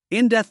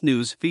In-depth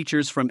news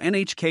features from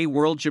NHK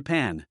World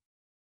Japan.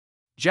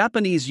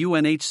 Japanese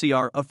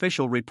UNHCR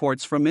official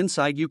reports from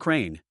inside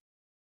Ukraine.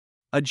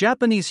 A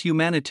Japanese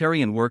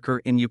humanitarian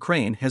worker in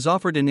Ukraine has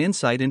offered an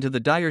insight into the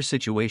dire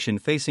situation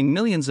facing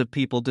millions of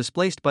people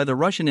displaced by the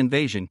Russian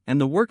invasion and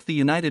the work the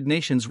United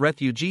Nations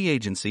Refugee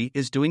Agency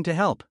is doing to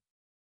help.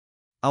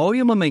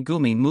 Aoyama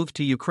Megumi moved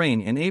to Ukraine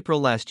in April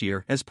last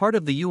year as part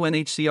of the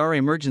UNHCR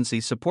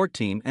emergency support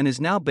team and is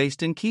now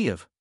based in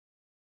Kyiv.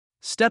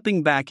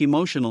 Stepping back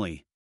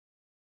emotionally.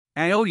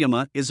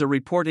 Aoyama is a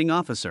reporting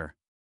officer.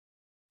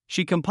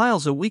 She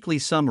compiles a weekly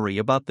summary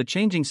about the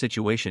changing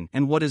situation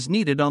and what is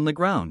needed on the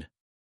ground.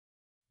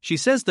 She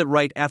says that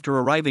right after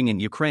arriving in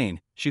Ukraine,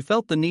 she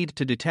felt the need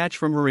to detach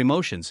from her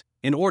emotions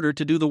in order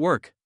to do the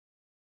work.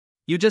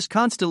 You just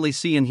constantly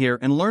see and hear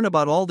and learn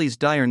about all these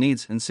dire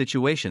needs and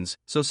situations,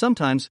 so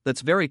sometimes that's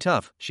very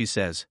tough, she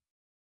says.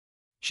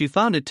 She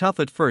found it tough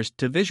at first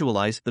to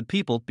visualize the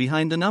people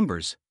behind the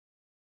numbers.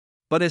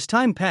 But as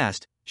time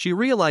passed, she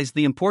realized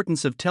the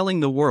importance of telling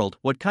the world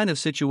what kind of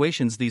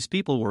situations these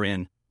people were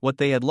in, what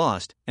they had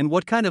lost, and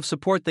what kind of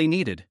support they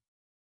needed.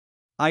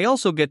 I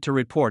also get to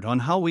report on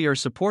how we are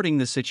supporting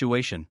this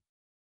situation.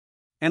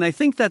 And I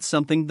think that's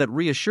something that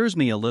reassures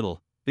me a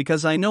little,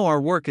 because I know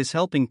our work is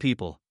helping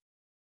people.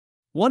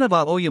 One of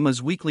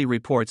Aoyama's weekly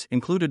reports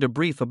included a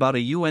brief about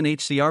a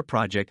UNHCR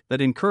project that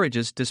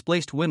encourages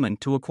displaced women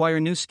to acquire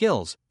new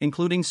skills,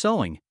 including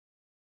sewing.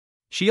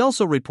 She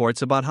also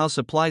reports about how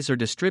supplies are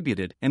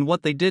distributed and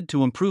what they did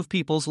to improve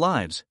people's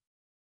lives.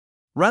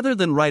 Rather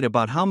than write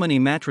about how many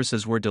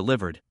mattresses were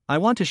delivered, I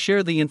want to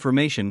share the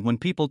information when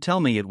people tell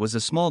me it was a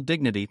small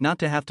dignity not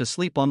to have to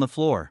sleep on the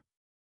floor.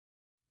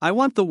 I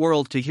want the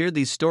world to hear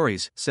these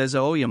stories, says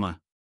Aoyama.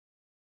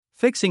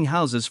 Fixing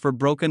houses for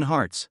broken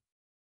hearts.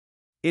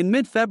 In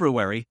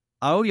mid-February,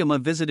 Aoyama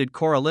visited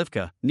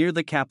Korolivka, near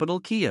the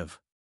capital Kyiv.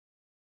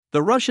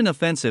 The Russian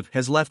offensive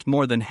has left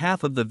more than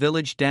half of the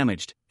village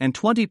damaged, and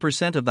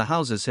 20% of the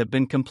houses have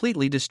been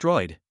completely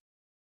destroyed.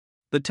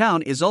 The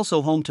town is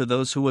also home to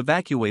those who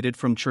evacuated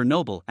from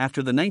Chernobyl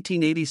after the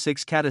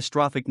 1986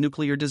 catastrophic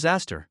nuclear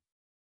disaster.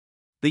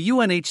 The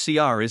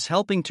UNHCR is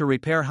helping to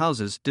repair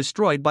houses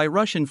destroyed by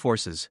Russian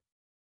forces.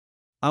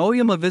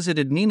 Aoyama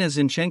visited Nina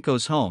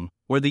Zinchenko's home,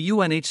 where the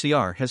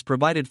UNHCR has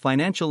provided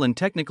financial and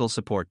technical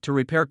support to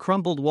repair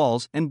crumbled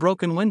walls and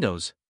broken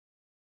windows.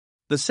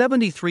 The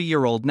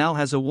 73-year-old now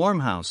has a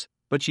warm house,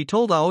 but she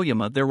told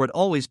Aoyama there would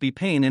always be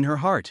pain in her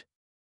heart.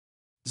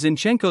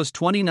 Zinchenko's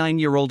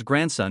 29-year-old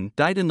grandson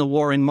died in the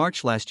war in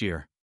March last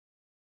year.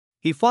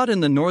 He fought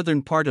in the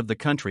northern part of the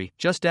country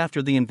just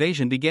after the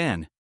invasion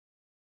began.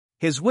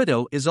 His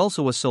widow is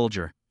also a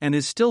soldier and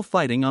is still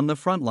fighting on the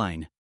front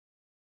line.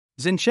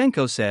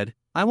 Zinchenko said,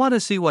 "I want to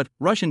see what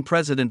Russian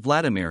President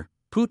Vladimir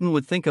Putin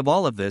would think of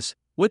all of this,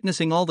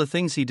 witnessing all the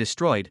things he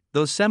destroyed,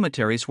 those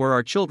cemeteries where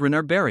our children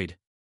are buried.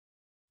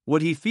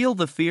 Would he feel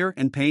the fear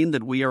and pain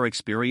that we are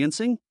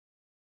experiencing?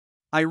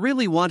 I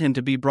really want him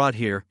to be brought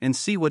here and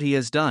see what he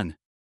has done."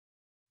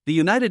 The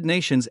United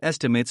Nations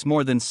estimates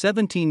more than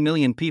 17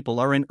 million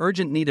people are in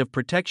urgent need of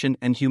protection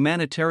and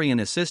humanitarian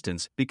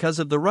assistance because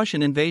of the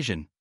Russian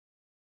invasion.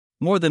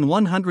 More than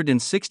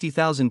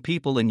 160,000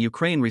 people in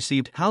Ukraine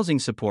received housing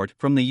support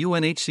from the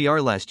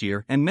UNHCR last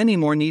year, and many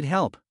more need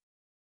help.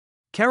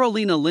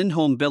 Carolina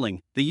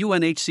Lindholm-Billing, the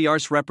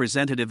UNHCR's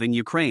representative in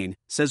Ukraine,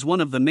 says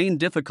one of the main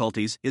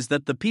difficulties is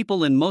that the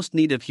people in most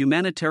need of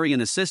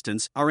humanitarian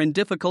assistance are in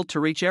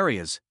difficult-to-reach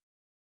areas.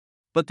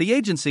 But the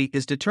agency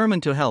is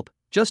determined to help.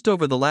 Just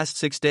over the last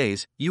 6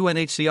 days,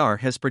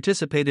 UNHCR has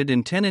participated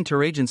in 10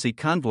 interagency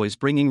convoys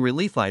bringing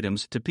relief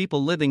items to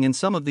people living in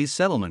some of these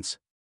settlements.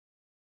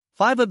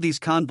 5 of these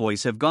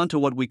convoys have gone to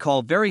what we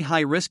call very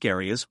high-risk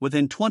areas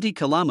within 20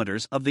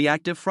 kilometers of the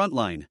active front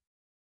line.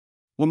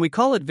 When we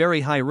call it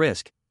very high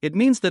risk, it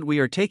means that we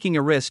are taking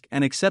a risk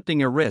and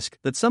accepting a risk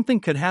that something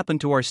could happen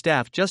to our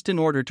staff just in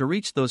order to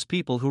reach those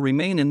people who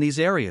remain in these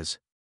areas.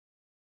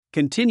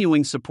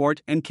 Continuing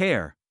support and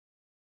care.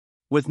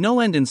 With no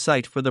end in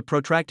sight for the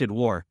protracted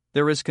war,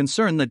 there is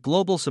concern that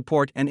global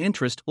support and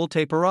interest will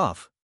taper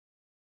off.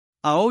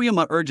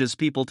 Aoyama urges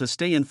people to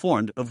stay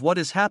informed of what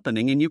is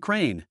happening in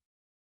Ukraine.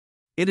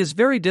 It is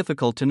very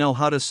difficult to know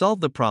how to solve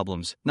the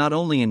problems, not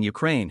only in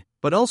Ukraine,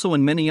 but also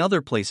in many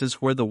other places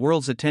where the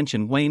world's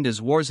attention waned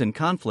as wars and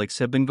conflicts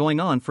have been going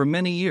on for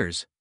many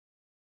years.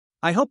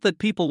 I hope that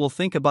people will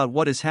think about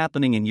what is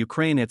happening in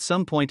Ukraine at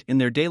some point in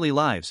their daily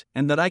lives,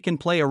 and that I can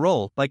play a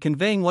role by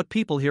conveying what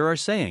people here are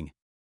saying.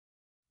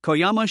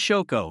 Koyama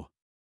Shoko,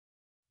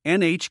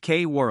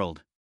 NHK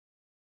World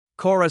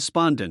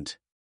Correspondent.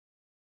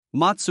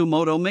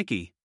 Matsumoto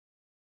Miki,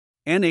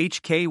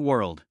 NHK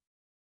World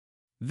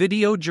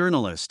Video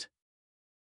Journalist.